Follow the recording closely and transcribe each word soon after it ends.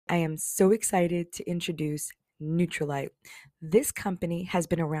I am so excited to introduce Nutrilite. This company has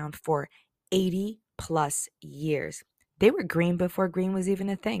been around for 80 plus years. They were green before green was even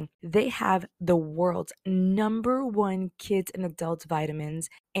a thing. They have the world's #1 kids and adults vitamins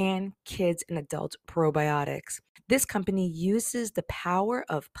and kids and adult probiotics. This company uses the power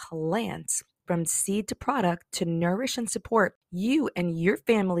of plants from seed to product to nourish and support you and your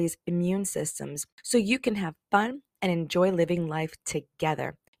family's immune systems so you can have fun and enjoy living life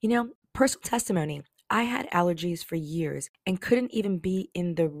together. Personal testimony. I had allergies for years and couldn't even be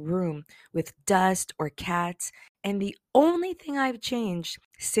in the room with dust or cats. And the only thing I've changed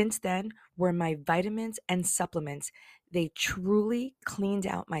since then were my vitamins and supplements. They truly cleaned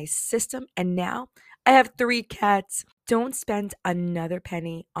out my system. And now I have 3 cats. Don't spend another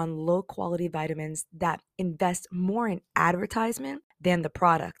penny on low quality vitamins that invest more in advertisement than the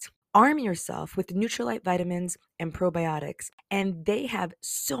product. Arm yourself with Nutrilite vitamins and probiotics, and they have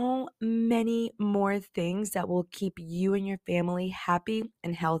so many more things that will keep you and your family happy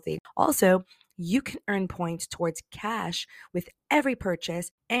and healthy. Also, you can earn points towards cash with every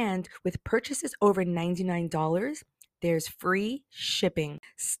purchase, and with purchases over $99, there's free shipping.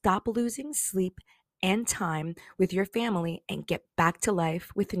 Stop losing sleep and time with your family and get back to life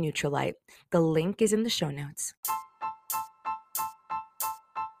with Nutrilite. The link is in the show notes.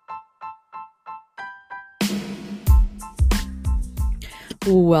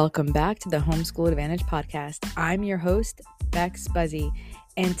 Welcome back to the Homeschool Advantage podcast. I'm your host, Bex Buzzy,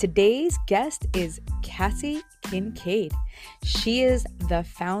 and today's guest is Kassi Kincaid. She is the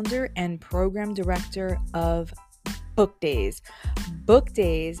founder and program director of Book Days. Book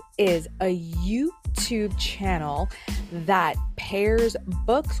Days is a YouTube channel that pairs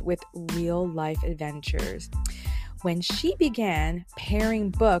books with real life adventures. When she began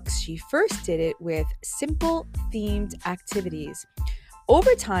pairing books, she first did it with simple themed activities.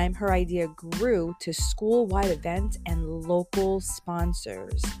 Over time, her idea grew to school-wide events and local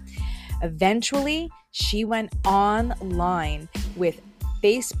sponsors. Eventually, she went online with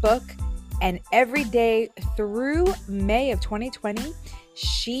Facebook, and every day through May of 2020,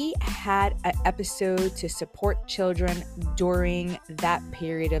 she had an episode to support children during that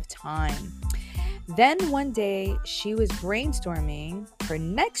period of time. Then one day, she was brainstorming her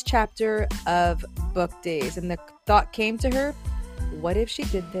next chapter of Book Days, and the thought came to her, what if she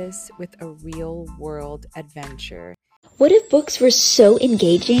did this with a real-world adventure? What if books were so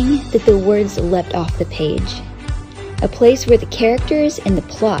engaging that the words leapt off the page? A place where the characters and the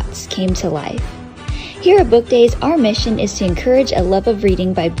plots came to life. Here at Book Days, our mission is to encourage a love of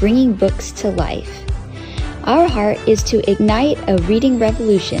reading by bringing books to life. Our heart is to ignite a reading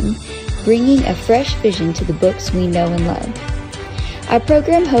revolution, bringing a fresh vision to the books we know and love. Our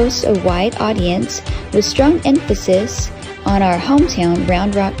program hosts a wide audience with strong emphasis on our hometown,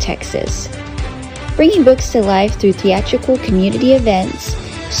 Round Rock, Texas. Bringing books to life through theatrical community events,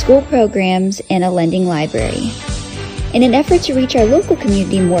 school programs, and a lending library. In an effort to reach our local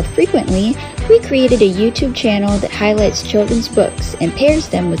community more frequently, we created a YouTube channel that highlights children's books and pairs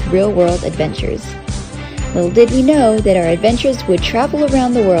them with real-world adventures. Little did we know that our adventures would travel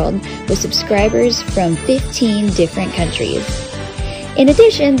around the world with subscribers from 15 different countries. In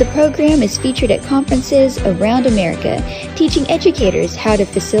addition, the program is featured at conferences around America, teaching educators how to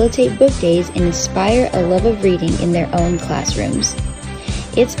facilitate book days and inspire a love of reading in their own classrooms.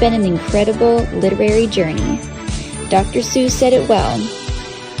 It's been an incredible literary journey. Dr. Seuss said it well,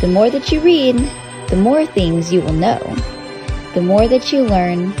 the more that you read, the more things you will know. The more that you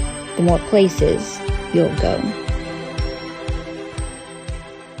learn, the more places you'll go.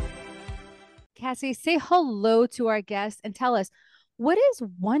 Kassi, say hello to our guest and tell us, what is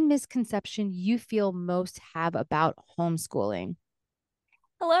one misconception you feel most have about homeschooling?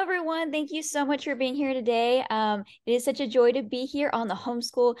 Hello, everyone. Thank you so much for being here today. It is such a joy to be here on the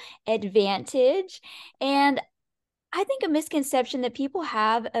Homeschool Advantage. And I think a misconception that people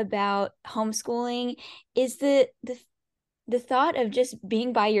have about homeschooling is the thought of just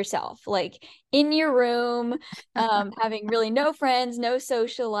being by yourself, like in your room, having really no friends, no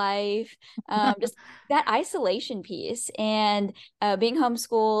social life, just that isolation piece. And being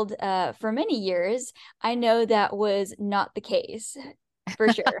homeschooled for many years, I know that was not the case, for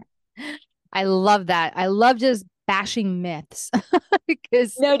sure. I love that. I love just bashing myths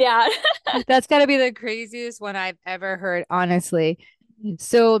because no doubt. That's got to be the craziest one I've ever heard, honestly.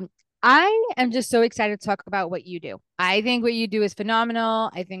 So I am just so excited to talk about what you do. I think what you do is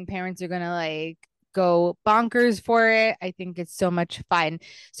phenomenal. I think parents are going to go bonkers for it. I think it's so much fun.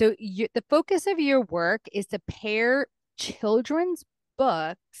 So the focus of your work is to pair children's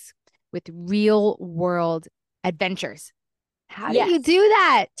books with real world adventures. How do you Yes. do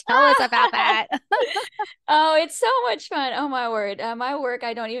that? Tell us about that. Oh, it's so much fun. Oh my word. My work,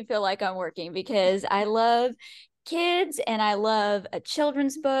 I don't even feel like I'm working because I love kids and I love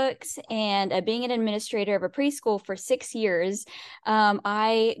children's books and being an administrator of a preschool for 6 years.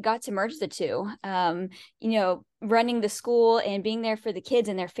 I got to merge the two. Running the school and being there for the kids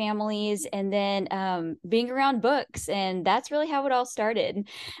and their families, and then being around books. And that's really how it all started.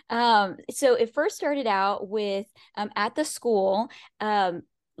 So it first started out with at the school.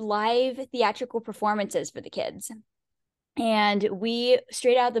 Live theatrical performances for the kids, and we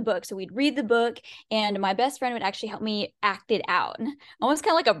straight out of the book. So we'd read the book, and my best friend would actually help me act it out, almost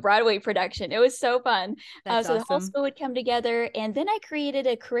kind of like a Broadway production. It was so fun. That's So the whole awesome. school would come together, and then I created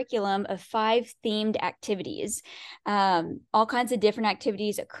a curriculum of 5 themed activities, all kinds of different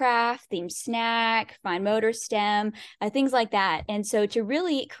activities: a craft, themed snack, fine motor, STEM, things like that. And so to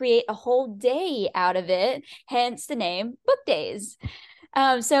really create a whole day out of it, hence the name Book Days.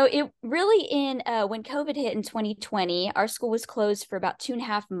 So it really in when COVID hit in 2020, our school was closed for about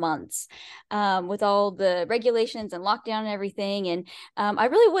 2.5 months, with all the regulations and lockdown and everything. And I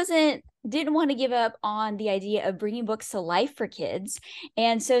really didn't want to give up on the idea of bringing books to life for kids.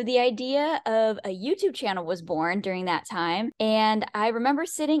 And so the idea of a YouTube channel was born during that time. And I remember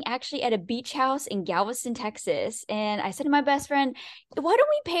sitting actually at a beach house in Galveston, Texas. And I said to my best friend, why don't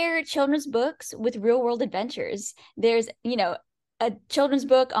we pair children's books with real world adventures? There's, a children's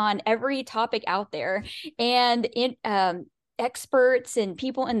book on every topic out there, and experts and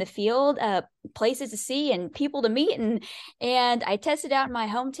people in the field, places to see and people to meet, and I tested out in my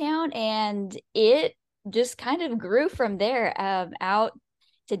hometown, and it just kind of grew from there, out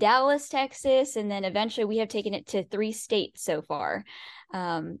to Dallas, Texas, and then eventually we have taken it to 3 states so far,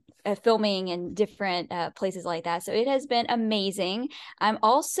 filming in different places like that. So it has been amazing. I'm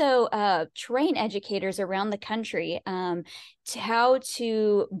also train educators around the country, to how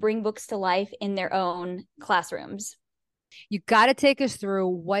to bring books to life in their own classrooms. You got to take us through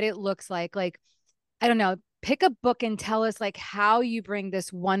what it looks like. Like, I don't know, pick a book and tell us like how you bring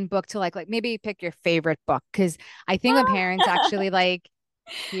this one book to like maybe pick your favorite book. Cause I think when parents actually like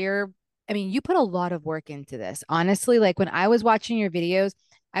hear, I mean, you put a lot of work into this. Honestly, like when I was watching your videos,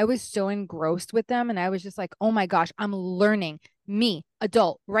 I was so engrossed with them and I was just like, oh my gosh, I'm learning. Me,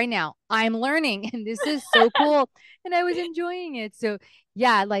 adult, right now, I'm learning and this is so cool. And I was enjoying it. So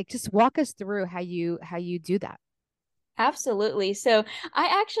yeah, like just walk us through how you do that. Absolutely. So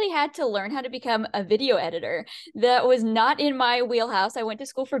I actually had to learn how to become a video editor. That was not in my wheelhouse. I went to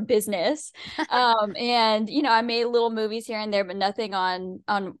school for business. And I made little movies here and there, but nothing on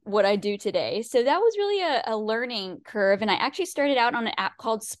what I do today. So that was really a learning curve. And I actually started out on an app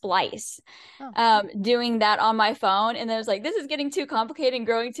called Splice, Oh. doing that on my phone. And then I was like, this is getting too complicated and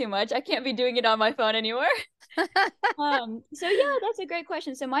growing too much. I can't be doing it on my phone anymore. So yeah, that's a great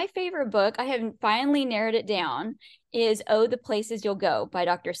question. So my favorite book, I have finally narrowed it down, is Oh, the Places You'll Go by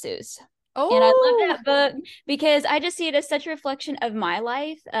Dr. Seuss. And I love Oh, that book because I just see it as such a reflection of my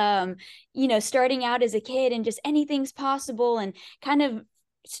life. Starting out as a kid and just anything's possible, and kind of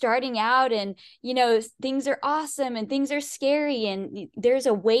starting out, and things are awesome and things are scary, and there's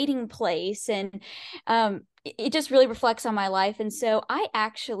a waiting place, and it just really reflects on my life. And so I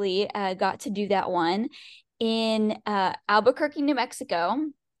actually got to do that one in Albuquerque, New Mexico,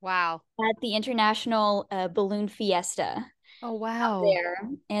 wow. at the International Balloon Fiesta Oh, out wow. there.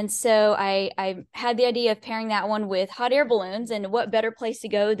 And so I had the idea of pairing that one with hot air balloons, and what better place to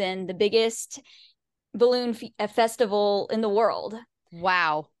go than the biggest festival in the world.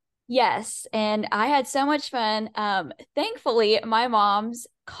 Wow. Yes, and I had so much fun. Thankfully, my mom's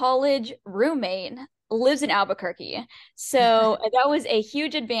college roommate lives in Albuquerque, so that was a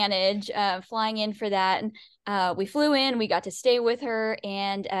huge advantage, flying in for that. And we flew in, we got to stay with her,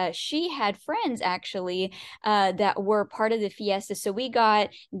 and she had friends actually, that were part of the fiesta. So we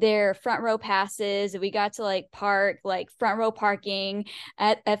got their front row passes. We got to like park, like front row parking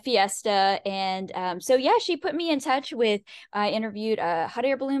at Fiesta, and so yeah, she put me in touch with. I interviewed a hot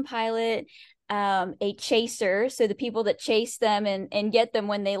air balloon pilot, a chaser, so the people that chase them and get them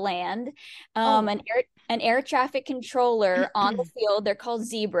when they land, Oh, an air traffic controller on the field. They're called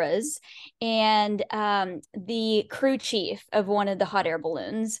zebras, and the crew chief of one of the hot air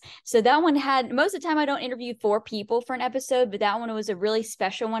balloons. So that one had, most of the time I don't interview 4 people for an episode, but that one was a really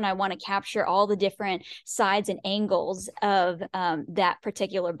special one. I want to capture all the different sides and angles of that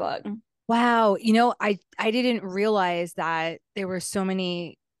particular book. wow. I didn't realize that there were so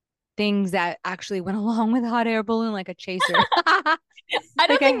many things that actually went along with hot air balloon, like a chaser. I Like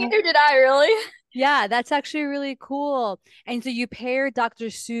don't think neither did I really. Yeah, that's actually really cool. And so you pair Dr.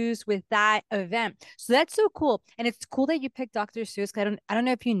 Seuss with that event. So that's so cool. And it's cool that you picked Dr. Seuss. 'Cause I don't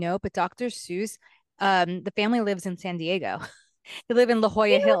know if you know, but Dr. Seuss, the family lives in San Diego. They live in La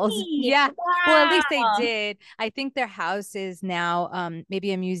Jolla Hills. Really? Yeah. Well, at least they Wow. did. I think their house is now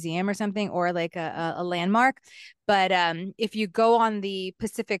maybe a museum or something or like a landmark. But if you go on the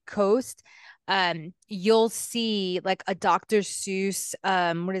Pacific coast, you'll see like a Dr. Seuss,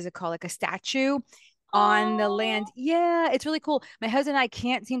 what is it called? Like a statue on the Oh, land. Yeah, it's really cool. My husband and I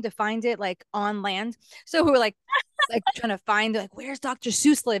can't seem to find it like on land. So we're like trying to find like where's Dr.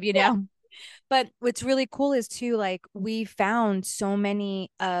 Seuss live, you yeah. know? But what's really cool is too, like we found so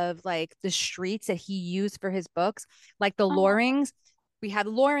many of like the streets that he used for his books, like the Oh, Lorings. We have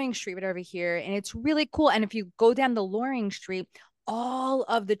Loring Street right over here, and it's really cool. And if you go down the Loring Street, all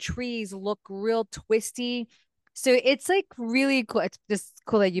of the trees look real twisty. So it's like really cool. It's just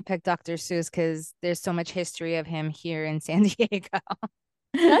cool that you picked Dr. Seuss because there's so much history of him here in San Diego.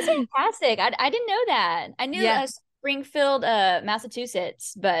 that's fantastic. I didn't know that. I knew Yeah. Springfield,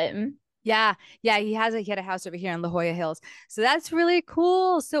 Massachusetts, but Yeah, yeah, he had a house over here in La Jolla Hills. So that's really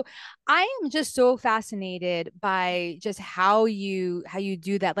cool. So I am just so fascinated by just how you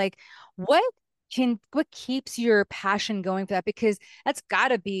do that. Like what what keeps your passion going for that? Because that's got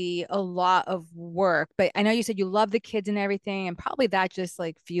to be a lot of work. But I know you said you love the kids and everything, and probably that just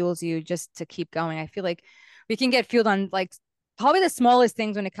like fuels you just to keep going. I feel like we can get fueled on like probably the smallest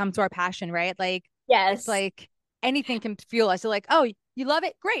things when it comes to our passion, right? Like it's yes. like anything can fuel us. So like, oh, you love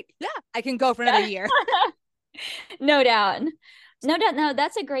it? Great. Yeah, I can go for another year. No doubt. No doubt. No,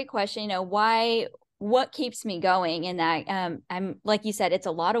 that's a great question. What keeps me going in that? I'm like you said, it's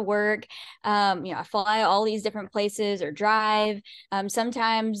a lot of work. I fly all these different places or drive.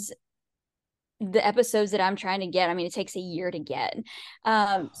 Sometimes the episodes that I'm trying to get, I mean, it takes a year to get.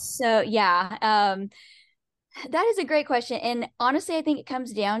 So yeah, that is a great question. And honestly, I think it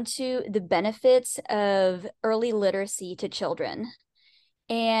comes down to the benefits of early literacy to children,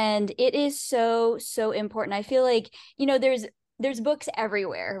 and it is so so important. I feel like there's books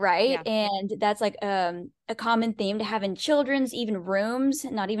everywhere, right? Yeah, And that's like a common theme to have in children's even rooms,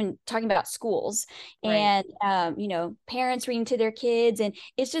 not even talking about schools. right. And parents reading to their kids, and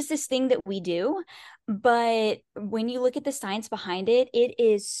it's just this thing that we do. But when you look at the science behind it, it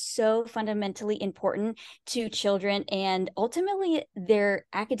is so fundamentally important to children and ultimately their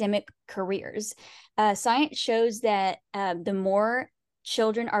academic careers. Science shows that the more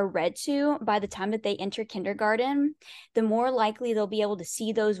children are read to by the time that they enter kindergarten, the more likely they'll be able to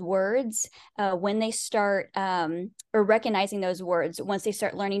see those words when they start or recognizing those words once they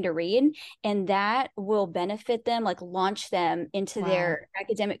start learning to read. And that will benefit them, like launch them into Wow. their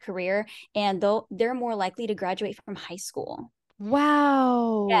academic career. And they're more likely to graduate from high school.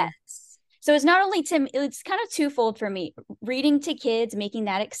 Wow. Yes. So it's not only it's kind of twofold for me, reading to kids, making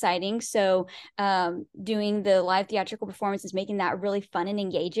that exciting. So doing the live theatrical performances, making that really fun and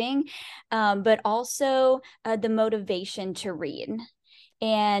engaging, but also the motivation to read.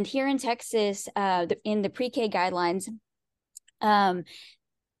 And here in Texas, in the pre-K guidelines, um,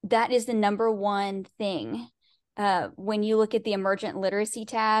 that is the number one thing. When you look at the emergent literacy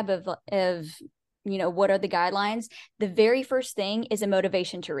tab of what are the guidelines, the very first thing is a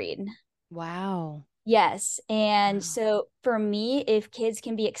motivation to read. Wow. Yes. And Wow. so for me, if kids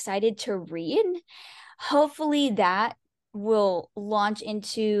can be excited to read, hopefully that will launch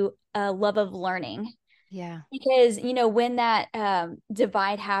into a love of learning. Yeah. Because, when that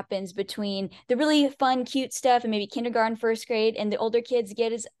divide happens between the really fun, cute stuff and maybe kindergarten, first grade, and the older kids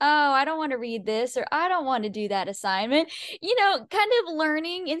get is, oh, I don't want to read this or I don't want to do that assignment. Kind of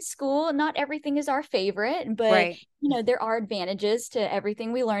learning in school, not everything is our favorite, but, Right. there are advantages to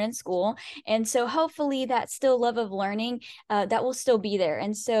everything we learn in school. And so hopefully that still love of learning, that will still be there.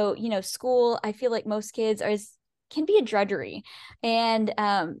 And so, school, I feel like most kids are can be a drudgery, and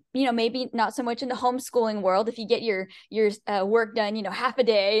maybe not so much in the homeschooling world if you get your work done half a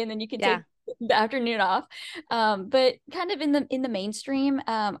day and then you can Yeah. take the afternoon off, but kind of in the mainstream,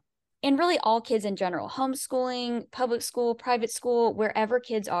 and really all kids in general, homeschooling, public school, private school, wherever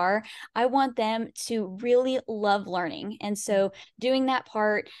kids are, I want them to really love learning. And so doing that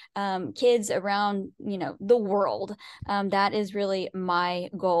part, kids around the world, that is really my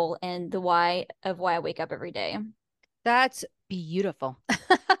goal and the why of why I wake up every day. That's beautiful.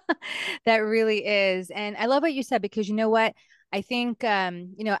 That really is. And I love what you said because you know what? I think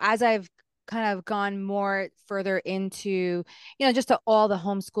as I've kind of gone more further into, just all the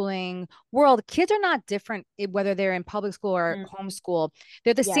homeschooling world, kids are not different whether they're in public school or Mm, homeschool.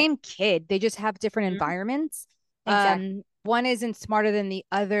 They're the yes. same kid. They just have different Mhm. environments. Exactly. one isn't smarter than the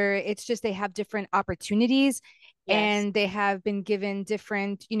other. It's just they have different opportunities Yes. and they have been given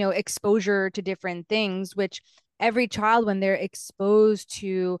different, exposure to different things, which every child, when they're exposed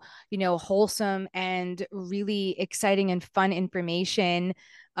to, wholesome and really exciting and fun information,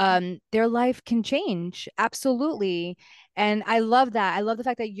 their life can change. Absolutely. And I love that. I love the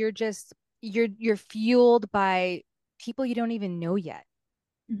fact that you're fueled by people you don't even know yet.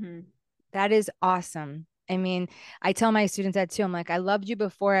 Mm-hmm. That is awesome. I mean, I tell my students that too. I'm like, I loved you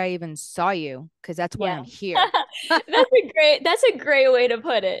before I even saw you because that's why Yeah. I'm here. That's a great way to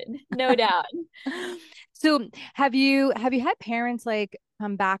put it. No doubt. So, have you had parents like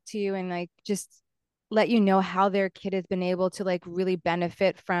come back to you and like just let you know how their kid has been able to like really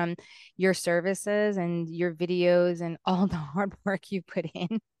benefit from your services and your videos and all the hard work you put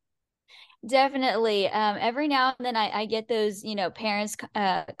in? Definitely. Every now and then I get those, parents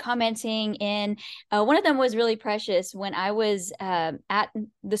commenting in. One of them was really precious when I was at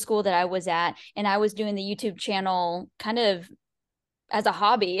the school that I was at, and I was doing the YouTube channel kind of as a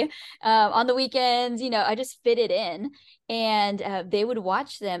hobby on the weekends. I just fit it in, and they would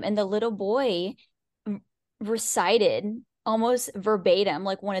watch them, and the little boy recited almost verbatim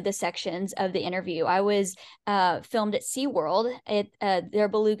like one of the sections of the interview. I was filmed at SeaWorld at their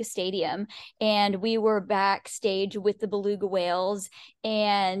Beluga Stadium, and we were backstage with the beluga whales.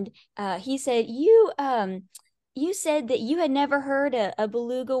 And he said, you said that you had never heard a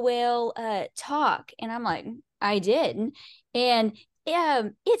beluga whale talk. And I'm like, I did. And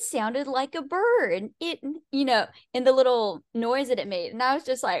it sounded like a bird. And the little noise that it made. And I was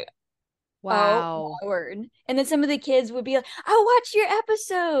just like, oh Wow. my word. And then some of the kids would be like, I watched your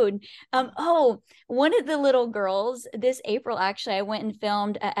episode. One of the little girls this April, actually, I went and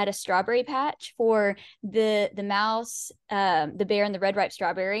filmed at a strawberry patch for the mouse, the bear and the red ripe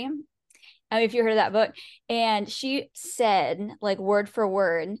strawberry. If you heard of that book. And she said, like word for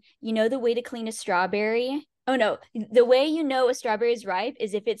word, the way to clean a strawberry. Oh no, the way you know a strawberry is ripe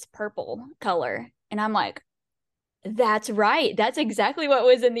is if it's purple color. And I'm like, that's right. That's exactly what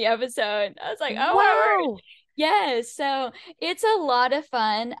was in the episode. I was like, oh my word. Wow. Yes. So it's a lot of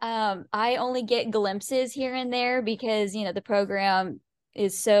fun. I only get glimpses here and there because, the program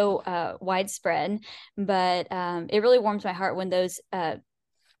is so widespread, but it really warms my heart when those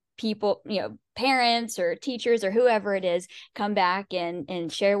people, parents or teachers or whoever it is, come back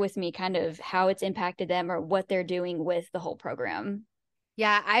and share with me kind of how it's impacted them or what they're doing with the whole program.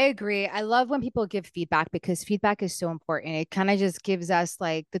 Yeah, I agree. I love when people give feedback because feedback is so important. It kind of just gives us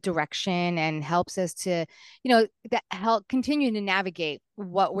like the direction and helps us to, that help continue to navigate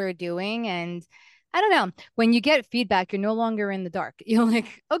what we're doing. And I don't know, when you get feedback, you're no longer in the dark. You're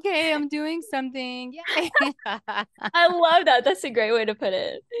like, okay, I'm doing something. Yay. I love that. That's a great way to put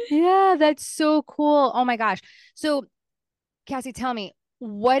it. Yeah, that's so cool. Oh my gosh. So Kassi, tell me,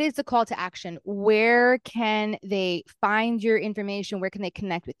 what is the call to action? Where can they find your information? Where can they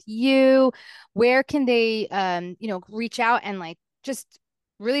connect with you? Where can they, reach out and like just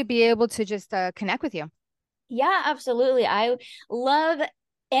really be able to just connect with you? Yeah, absolutely. I love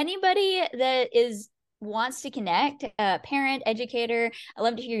anybody that is wants to connect, parent, educator. I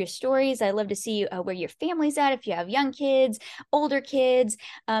love to hear your stories. I love to see where your family's at, if you have young kids, older kids.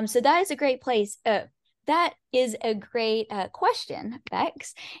 So that is a great place. That is a great question,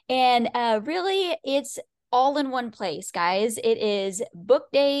 Bex. And really, it's all in one place, guys. It is Book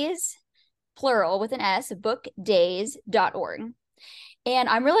Days, plural with an S, bookdays.org. And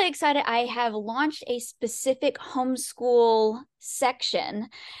I'm really excited. I have launched a specific homeschool section.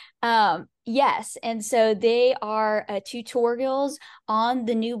 Yes. And so they are tutorials on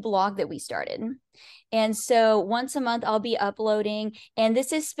the new blog that we started. And so once a month, I'll be uploading. And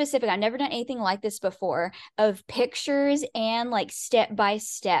this is specific. I've never done anything like this before, of pictures and like step by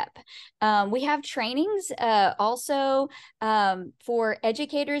step. We have trainings also for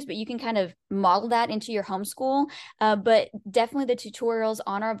educators, but you can kind of model that into your homeschool. But definitely the tutorials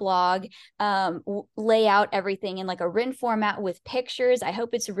on our blog lay out everything in like a written format with pictures. I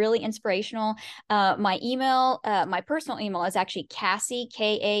hope it's really inspirational. My personal email is actually Kassi,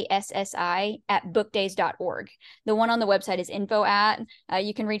 Kassi, at bookdays.org. The one on the website is info at.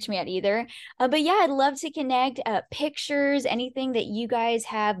 You can reach me at either. But yeah, I'd love to connect. Pictures, anything that you guys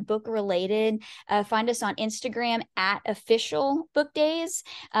have book related. Find us on Instagram at official book days.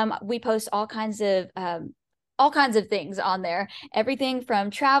 We post all kinds of things on there, everything from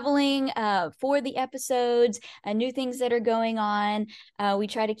traveling for the episodes, new things that are going on. We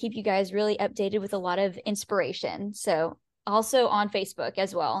try to keep you guys really updated with a lot of inspiration. So also on Facebook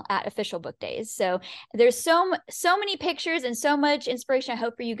as well at Official Book Days. So there's so many pictures and so much inspiration I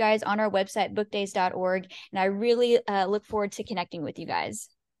hope for you guys on our website, bookdays.org. And I really look forward to connecting with you guys.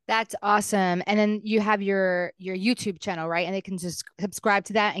 That's awesome. And then you have your YouTube channel, right? And they can just subscribe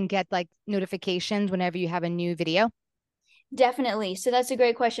to that and get like notifications whenever you have a new video. Definitely. So that's a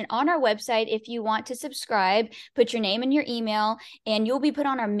great question. On our website, if you want to subscribe, put your name and your email, and you'll be put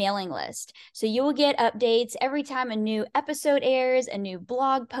on our mailing list. So you will get updates every time a new episode airs, a new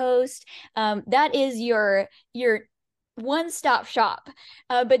blog post. That is your one-stop shop.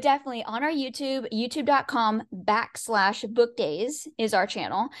 But definitely on our youtube.com/bookdays is our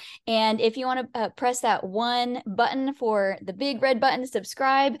channel. And if you want to press that one button for the big red button,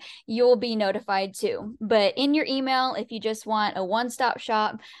 subscribe, you'll be notified too. But in your email, if you just want a one-stop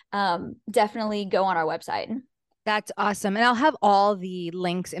shop, definitely go on our website. That's awesome. And I'll have all the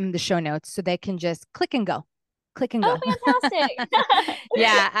links in the show notes so they can just click and go. Click and Oh, go. fantastic.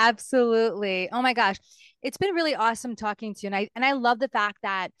 Yeah, absolutely. Oh my gosh. It's been really awesome talking to you. And I love the fact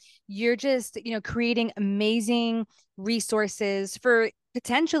that you're just, creating amazing resources for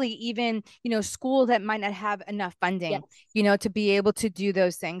potentially even, schools that might not have enough funding, Yes. to be able to do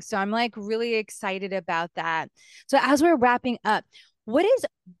those things. So I'm like really excited about that. So as we're wrapping up, what is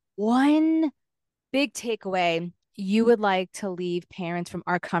one big takeaway you would like to leave parents from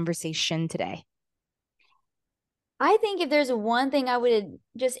our conversation today? I think if there's one thing I would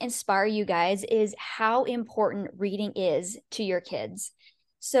just inspire you guys is how important reading is to your kids.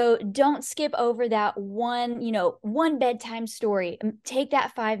 So don't skip over that one bedtime story. Take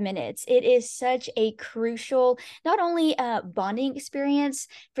that 5 minutes. It is such a crucial, not only bonding experience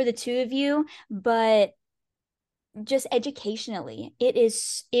for the two of you, but just educationally. It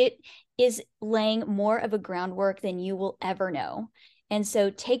is laying more of a groundwork than you will ever know. And so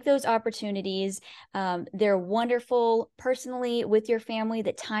take those opportunities. They're wonderful personally with your family,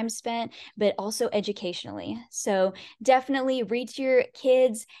 the time spent, but also educationally. So definitely read to your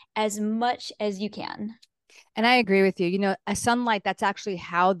kids as much as you can. And I agree with you. A Sunlight, that's actually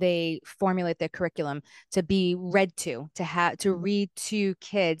how they formulate their curriculum to be read to read to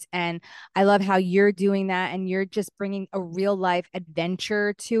kids. And I love how you're doing that and you're just bringing a real life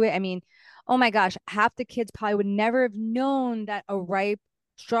adventure to it. I mean, oh my gosh, half the kids probably would never have known that a ripe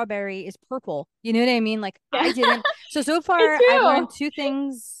strawberry is purple. You know what I mean? Like Yeah, I didn't. So it's far I've learned true. two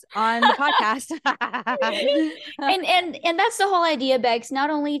things on the podcast. And that's the whole idea, Bex,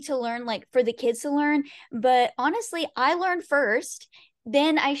 not only to learn like for the kids to learn, but honestly, I learned first.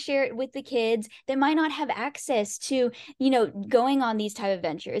 Then I share it with the kids that might not have access to, going on these type of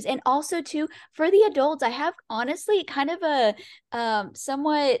ventures. And also too, for the adults, I have honestly kind of a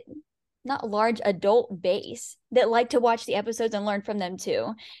somewhat not large adult base that like to watch the episodes and learn from them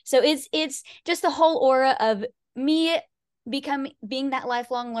too. So it's just the whole aura of me being that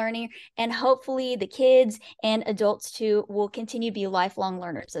lifelong learner, and hopefully the kids and adults too will continue to be lifelong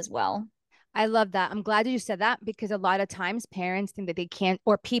learners as well. I love that. I'm glad that you said that because a lot of times parents think that they can't,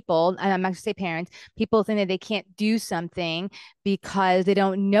 or people, and I'm not going to say parents, people think that they can't do something because they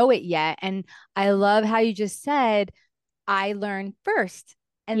don't know it yet. And I love how you just said, I learn first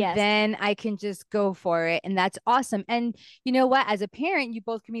and Yes. then I can just go for it. And that's awesome. And you know what? As a parent, you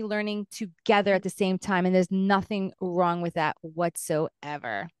both can be learning together at the same time. And there's nothing wrong with that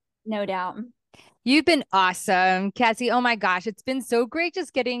whatsoever. No doubt. You've been awesome, Kassi. Oh my gosh, it's been so great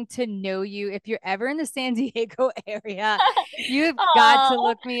just getting to know you. If you're ever in the San Diego area, you've got to Oh,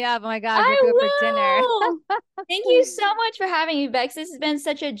 look me up. Oh my gosh, we have I to go for dinner. will. Thank you so much for having me, Bex. This has been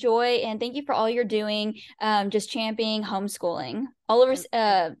such a joy, and thank you for all you're doing, just championing homeschooling all over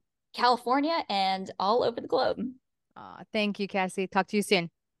California and all over the globe. Aw, thank you, Kassi. Talk to you soon.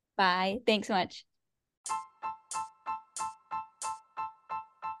 Bye. Thanks so much.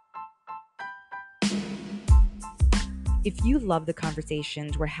 If you love the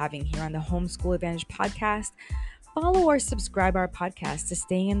conversations we're having here on the Homeschool Advantage podcast, follow or subscribe our podcast to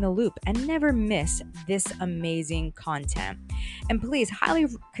stay in the loop and never miss this amazing content. And please highly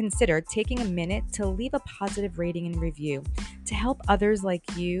consider taking a minute to leave a positive rating and review to help others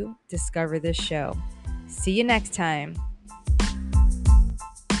like you discover this show. See you next time.